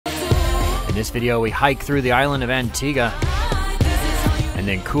In this video, we hike through the island of Antigua and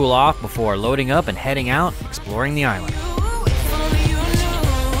then cool off before loading up and heading out, exploring the island.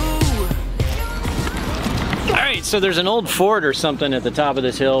 Alright, so there's an old fort or something at the top of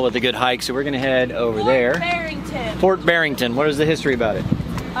this hill with a good hike, so we're going to head over there. Fort Barrington. Fort Barrington. What is the history about it?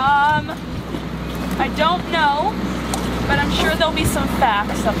 I don't know, but I'm sure there'll be some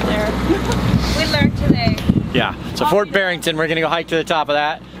facts up there. We learned today. Yeah, so Fort Barrington, we're going to go hike to the top of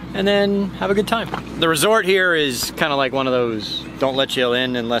that and then have a good time. The resort here is kind of like one of those, don't let you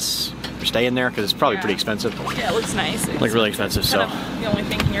in unless you're staying there, because it's probably pretty expensive. Yeah, it looks nice. It's like really expensive, so. The only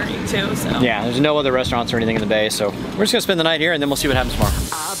thing here too, so. Yeah, there's no other restaurants or anything in the bay, so we're just gonna spend the night here and then we'll see what happens tomorrow.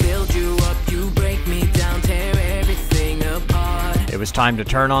 I'll build you up, you break me down, tear everything apart. It was time to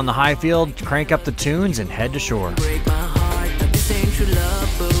turn on the high field, crank up the tunes, and head to shore.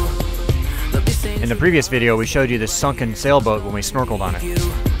 In the previous video, we showed you this sunken sailboat when we snorkeled on it.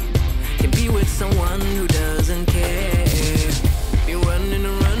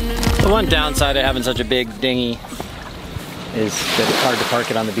 The one downside of having such a big dinghy is that it's hard to park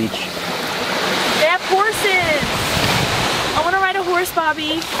it on the beach. They have horses! I want to ride a horse,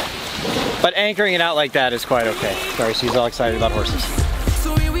 Bobby. But anchoring it out like that is quite okay. Sorry, she's all excited about horses.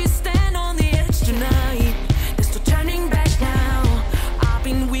 So here we stand on the edge tonight. There's no turning back now. I've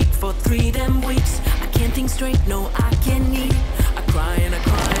been weak for 3 damn weeks. I can't think straight, no, I can't eat. I cry and I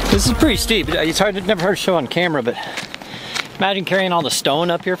cry. This is pretty steep. It's hard to never heard show on camera, but imagine carrying all the stone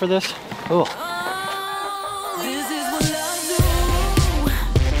up here for this. Oh.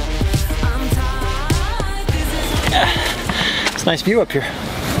 It's a nice view up here.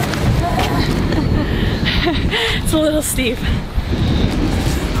 It's a little steep.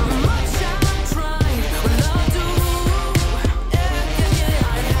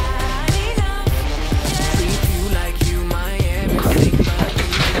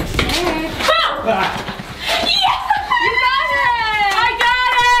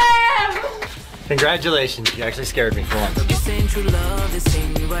 Congratulations, you actually scared me for once. This ain't true love, this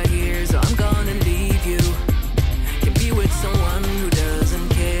ain't me right here, so I'm gonna leave you. Can be with someone who doesn't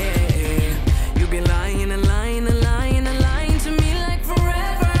care. You've been lying and lying and lying and lying to me like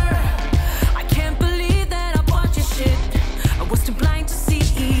forever. I can't believe that I bought your shit. I was too blind to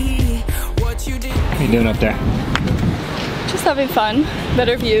see what you did. What are you doing up there? Just having fun,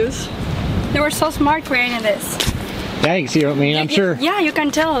 better views. They were so smart creating this. Yeah, you can see what I mean, I'm sure. Yeah, you can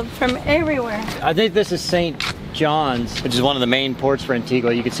tell from everywhere. I think this is St. John's, which is one of the main ports for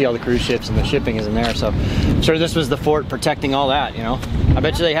Antigua. You can see all the cruise ships and the shipping is in there, so I'm sure this was the fort protecting all that, you know? I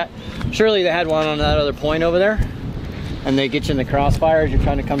bet you they had, surely they had one on that other point over there, and they get you in the crossfire as you're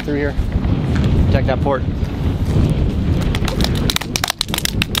trying to come through here. Protect that port.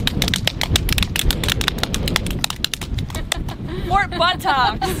 Fort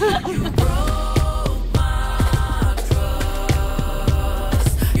Buttocks.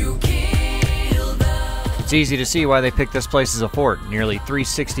 It's easy to see why they picked this place as a fort. Nearly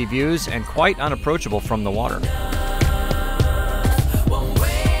 360 views and quite unapproachable from the water.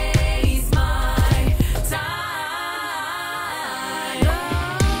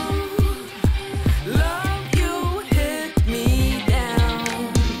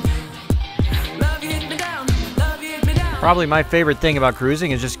 Probably my favorite thing about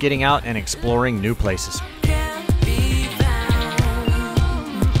cruising is just getting out and exploring new places.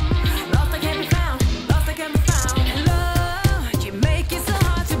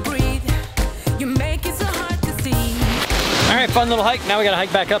 Alright, fun little hike. Now we gotta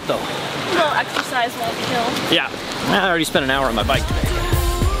hike back up though. A little exercise while we kill. Yeah, I already spent an hour on my bike today.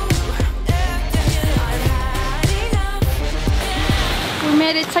 We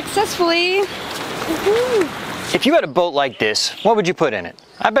made it successfully. If you had a boat like this, what would you put in it?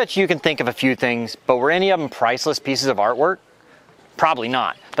 I bet you can think of a few things, but were any of them priceless pieces of artwork? Probably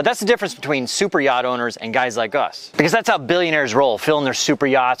not. But that's the difference between super yacht owners and guys like us. Because that's how billionaires roll, filling their super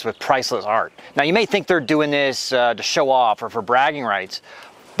yachts with priceless art. Now you may think they're doing this to show off or for bragging rights,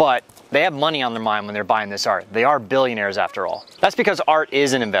 but they have money on their mind when they're buying this art. They are billionaires after all. That's because art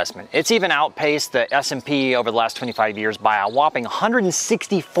is an investment. It's even outpaced the S&P over the last 25 years by a whopping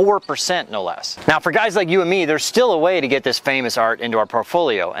 164%, no less. Now for guys like you and me, there's still a way to get this famous art into our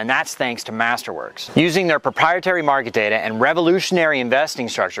portfolio, and that's thanks to Masterworks. Using their proprietary market data and revolutionary investing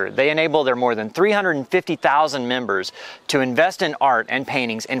structure, they enable their more than 350,000 members to invest in art and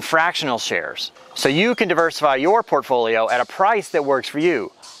paintings in fractional shares. so you can diversify your portfolio at a price that works for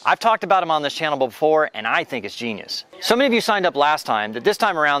you. I've talked about them on this channel before, and I think it's genius. So many of you signed up last time that this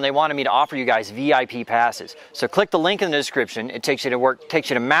time around they wanted me to offer you guys VIP passes. So click the link in the description. It takes you to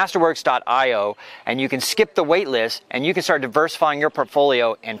masterworks.io, and you can skip the wait list, and you can start diversifying your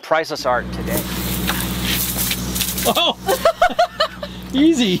portfolio in priceless art today. Oh!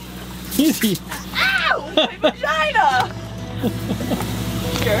 Easy, easy. Ow! My vagina!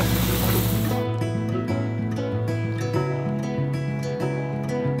 Sure.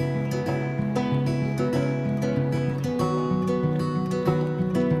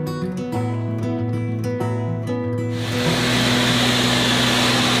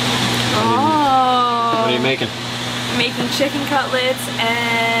 What are you making? Making chicken cutlets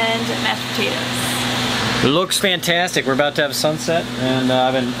and mashed potatoes. It looks fantastic. We're about to have sunset, and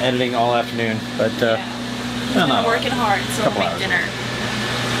I've been editing all afternoon, but I'm working hard, so we'll make dinner.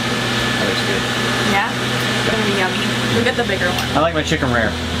 That looks good. Yeah? It's gonna be yummy. We'll get the bigger one. I like my chicken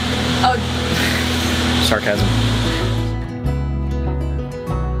rare. Oh. Sarcasm.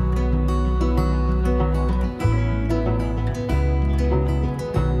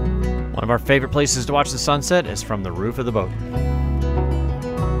 One of our favorite places to watch the sunset is from the roof of the boat.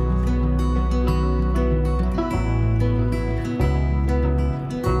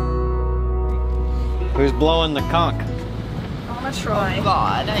 Who's blowing the conch? I'm gonna try. Oh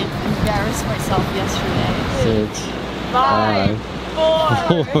God, I embarrassed myself yesterday. 6, 5,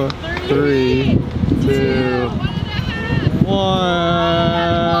 4, 3, 2,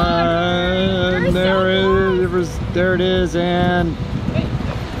 1. There it is, and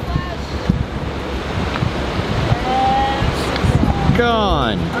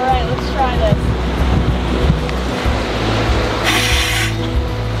gone. Alright, let's try this.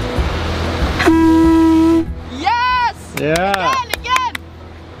 Yes! Yeah. Again!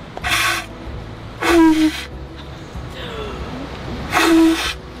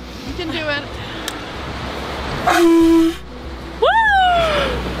 You can do it.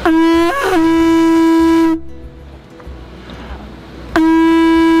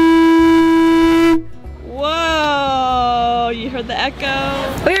 Whoa! You heard the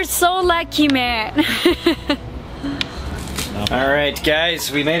echo? We're so lucky, man. All right,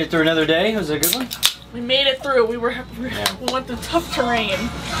 guys, we made it through another day. Was it a good one? We made it through. We went through tough terrain.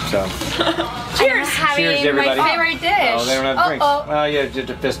 So, Cheers, having cheers, everybody. my favorite dish. Oh, they don't have drinks. Well, yeah, just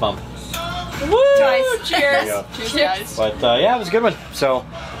a fist bump. Woo! Cheers. There you go. Cheers, guys. But yeah, it was a good one. So,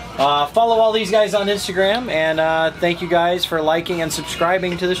 follow all these guys on Instagram, and thank you guys for liking and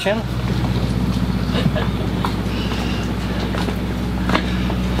subscribing to this channel.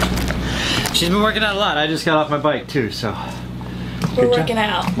 She's been working out a lot. I just got off my bike too, so. We're working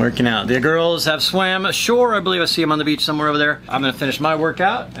out. Working out. The girls have swam ashore. I believe I see them on the beach somewhere over there. I'm gonna finish my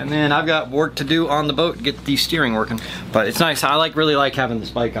workout, and then I've got work to do on the boat to get the steering working. But it's nice. I really like having this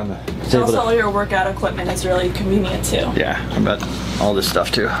bike on the table. Also, all your workout equipment is really convenient too. Yeah, I bet all this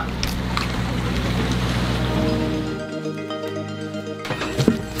stuff too.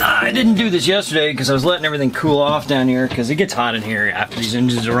 I didn't do this yesterday because I was letting everything cool off down here because it gets hot in here after these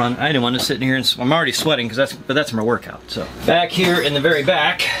engines are run. I didn't want to sit in here and I'm already sweating because that's my workout. So back here in the very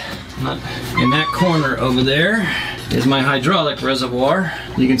back, not in that corner over there, is my hydraulic reservoir.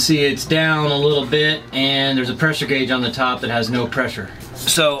 You can see it's down a little bit and there's a pressure gauge on the top that has no pressure.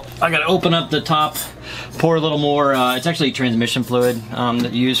 So I got to open up the top, pour a little more. It's actually transmission fluid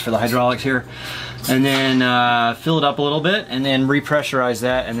that you use for the hydraulics here. And then fill it up a little bit and then repressurize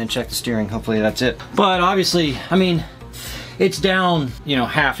that and then check the steering. Hopefully that's it. But obviously, I mean, it's down, you know,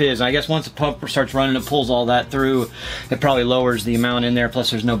 half is. I guess once the pump starts running, it pulls all that through. It probably lowers the amount in there, plus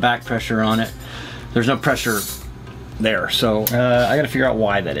there's no back pressure on it. There's no pressure there. So I gotta figure out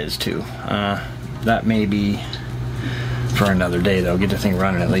why that is too. That may be for another day though, get the thing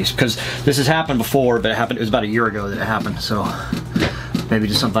running at least. Because this has happened before, but it was about a year ago that it happened. So maybe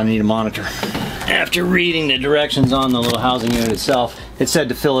just something I need to monitor. After reading the directions on the little housing unit itself, it said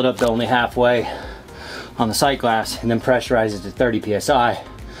to fill it up to only halfway on the sight glass and then pressurize it to 30 psi.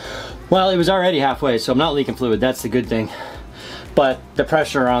 Well, it was already halfway, so I'm not leaking fluid. That's the good thing. But the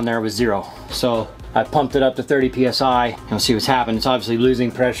pressure on there was 0. So I pumped it up to 30 psi and we'll see what's happened. It's obviously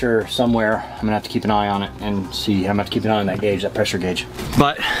losing pressure somewhere. I'm gonna have to keep an eye on it and see. I'm gonna have to keep an eye on that gauge, that pressure gauge.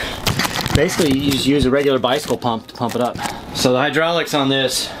 But basically, you just use a regular bicycle pump to pump it up. So the hydraulics on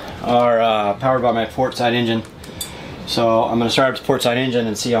this are powered by my port side engine. So I'm gonna start up the port side engine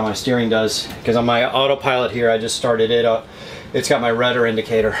and see how my steering does. Because on my autopilot here, I just started it up. It's got my rudder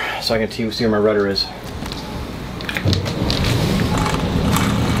indicator, so I can see where my rudder is.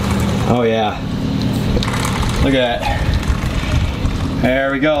 Oh yeah. Look at that.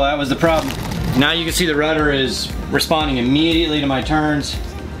 There we go, that was the problem. Now you can see the rudder is responding immediately to my turns.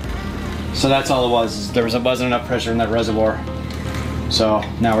 So that's all it was. Is there wasn't enough pressure in that reservoir. So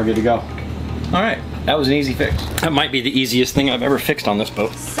now we're good to go. All right, that was an easy fix. That might be the easiest thing I've ever fixed on this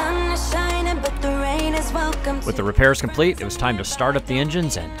boat. With the repairs complete, it was time to start up the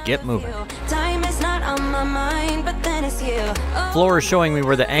engines and get moving. Floor is showing me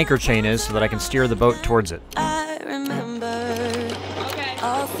where the anchor chain is so that I can steer the boat towards it. I remember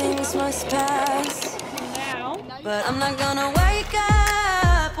all things must pass. But I'm not gonna wake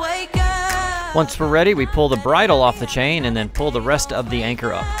up, wake up. Once we're ready, we pull the bridle off the chain and then pull the rest of the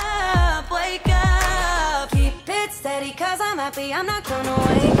anchor up. Wake up. Keep it steady, 'cause I'm happy. I'm not gonna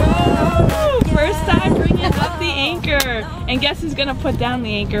wake up. First time bringing up the anchor. And guess who's gonna put down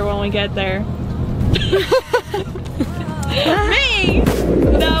the anchor when we get there? Me!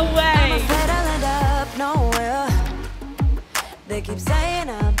 No way! They keep saying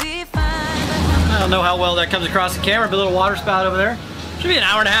I'll be fine. I don't know how well that comes across the camera, but a little water spout over there. Should be an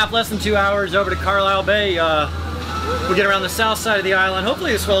hour and a half, less than 2 hours over to Carlisle Bay. We'll get around the south side of the island.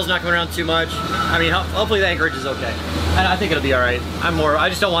 Hopefully the swell's not coming around too much. I mean, hopefully the anchorage is okay. I think it'll be all right. I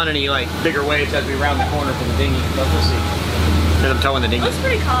just don't want any like bigger waves as we round the corner from the dinghy, but we'll see. Because I'm towing the dinghy. Looks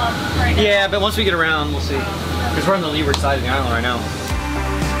pretty calm right now. Yeah, but once we get around, we'll see. Because we're on the leeward side of the island right now.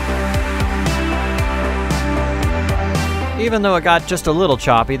 Even though it got just a little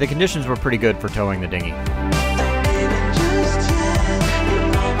choppy, the conditions were pretty good for towing the dinghy.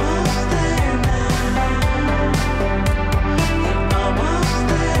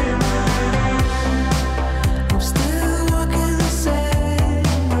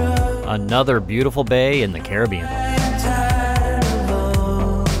 Another beautiful bay in the Caribbean.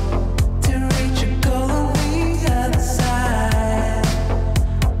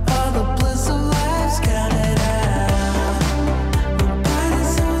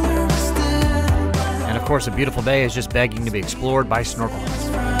 And of course, a beautiful bay is just begging to be explored by snorkelers.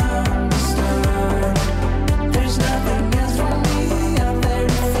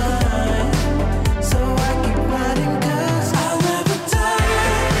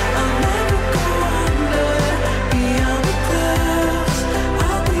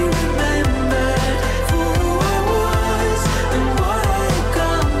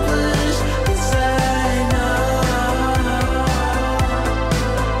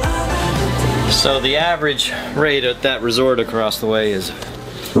 So the average rate at that resort across the way is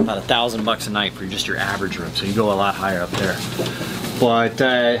about $1,000 a night for just your average room. So you go a lot higher up there. But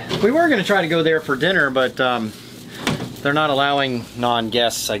we were going to try to go there for dinner, but they're not allowing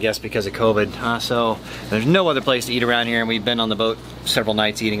non-guests, I guess, because of COVID. So there's no other place to eat around here, and we've been on the boat several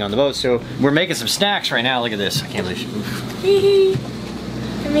nights eating on the boat. So we're making some snacks right now. Look at this. I can't believe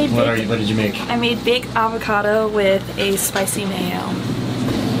What did you make? I made baked avocado with a spicy mayo.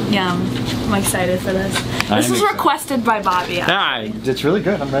 Yum. I'm excited for this. This is requested by Bobby. It's really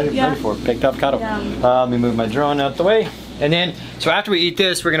good. I'm ready for it. Baked avocado. Let me move my drone out the way. And then, so after we eat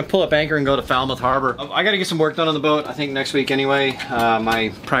this, we're gonna pull up anchor and go to Falmouth Harbor. I gotta get some work done on the boat, I think next week anyway.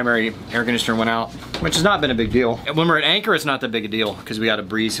 My primary air conditioner went out, which has not been a big deal. When we're at anchor, it's not that big a deal because we got a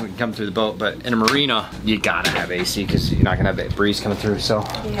breeze and we can come through the boat, but in a marina, you gotta have AC because you're not gonna have that breeze coming through, so.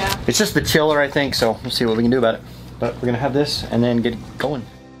 Yeah. It's just the chiller, I think, so we'll see what we can do about it. But we're gonna have this and then get going.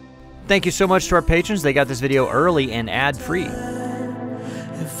 Thank you so much to our patrons. They got this video early and ad-free.